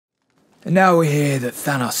And now we hear that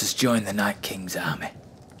Thanos has joined the Night King's army.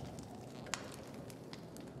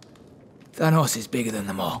 Thanos is bigger than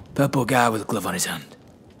them all. Purple guy with a glove on his hand.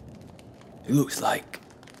 He looks like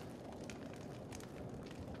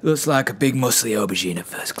a big muscly aubergine at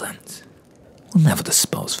first glance. We'll never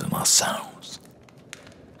dispose of him ourselves.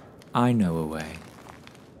 I know a way.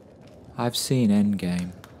 I've seen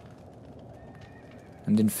Endgame.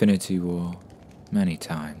 And Infinity War many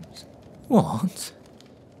times. What?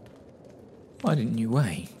 Why didn't you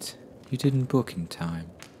wait? You didn't book in time.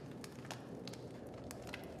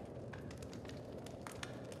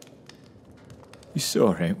 You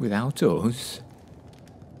saw it without us?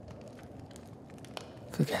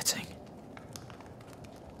 Forgetting.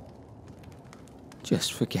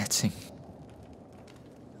 Just forgetting.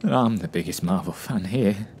 that I'm the biggest Marvel fan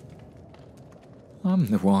here. I'm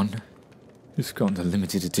the one who's got the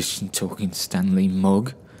limited edition talking Stan Lee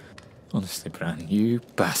mug. Honestly, Bran, you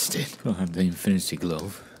bastard. I had the Infinity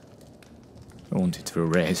Glove. I wanted to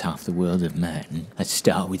erase half the world of men. Let's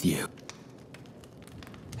start with you.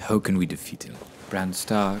 How can we defeat him? Bran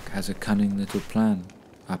Stark has a cunning little plan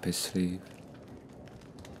up his sleeve.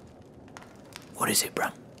 What is it,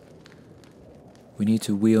 Bran? We need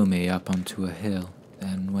to wheel me up onto a hill,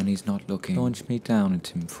 then when he's not looking, launch me down at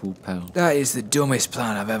him full pelt. That is the dumbest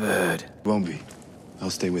plan I've ever heard. Won't be. I'll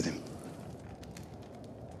stay with him.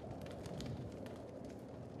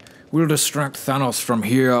 We'll distract Thanos from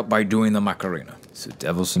here by doing the Macarena. So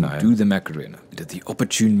Devils and I do the Macarena, and at the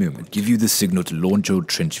opportune moment, give you the signal to launch your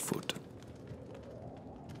trench foot.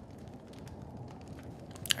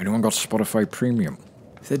 Anyone got Spotify Premium?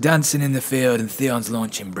 If they're dancing in the field and Theon's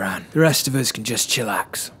launching Bran, the rest of us can just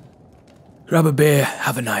chillax. Grab a beer,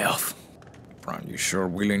 have a night off. Bran, you sure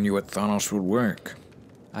wheeling you at Thanos will work?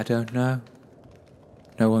 I don't know.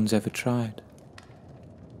 No one's ever tried.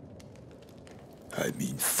 I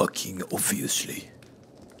mean, fucking obviously.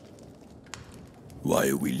 Why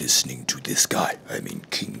are we listening to this guy? I mean,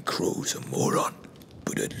 King Crow's a moron.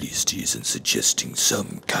 But at least he isn't suggesting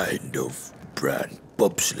some kind of Bran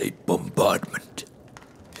bobsleigh bombardment.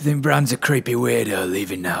 If you think Bran's a creepy weirdo,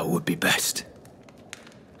 leaving now would be best.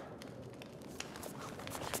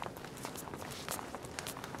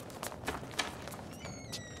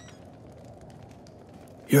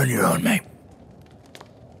 You're on your own, mate.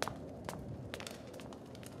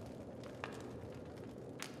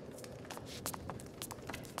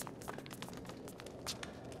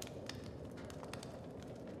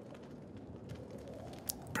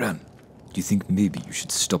 Bran, do you think maybe you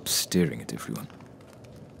should stop staring at everyone?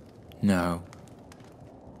 No.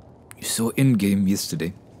 You saw Endgame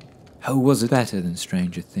yesterday. How was it? Better than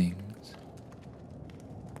Stranger Things.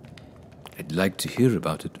 I'd like to hear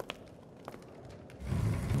about it.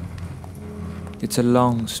 It's a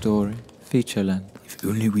long story, feature length. If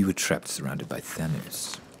only we were trapped surrounded by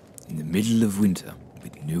Thanos, in the middle of winter,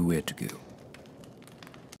 with nowhere to go.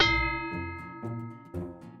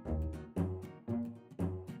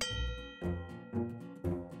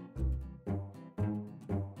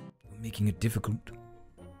 Making it difficult.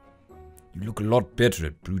 You look a lot better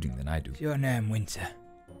at brooding than I do. Your name, Winter.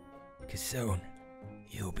 'Cause soon,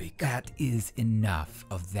 you'll be... That is enough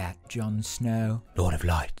of that, Jon Snow. Lord of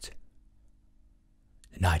Light.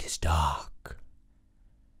 The night is dark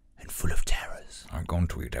and full of terrors. I'm going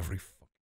to eat every